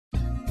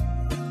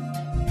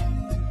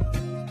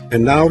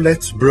And now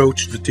let's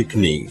broach the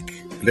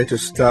technique. Let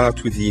us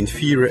start with the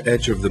inferior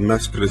edge of the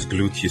musculus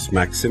gluteus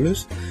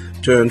maximus,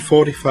 turned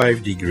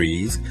 45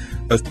 degrees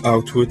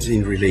outwards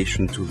in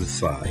relation to the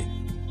thigh.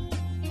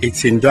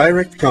 It's in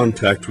direct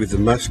contact with the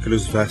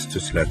musculus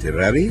vastus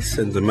lateralis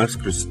and the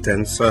musculus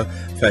tensor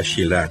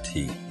fasciae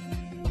lati.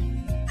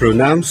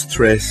 Pronounced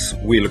stress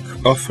will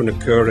often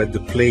occur at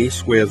the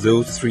place where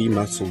those three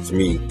muscles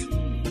meet.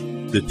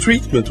 The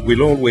treatment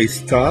will always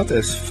start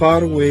as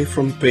far away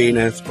from pain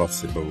as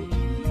possible.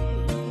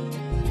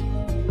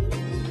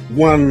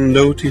 One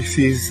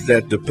notices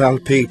that the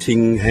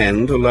palpating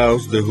hand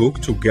allows the hook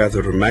to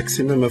gather a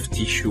maximum of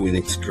tissue in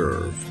its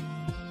curve.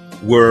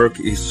 Work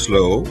is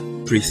slow,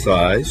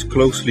 precise,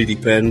 closely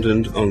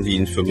dependent on the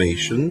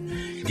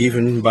information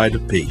given by the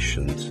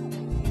patient.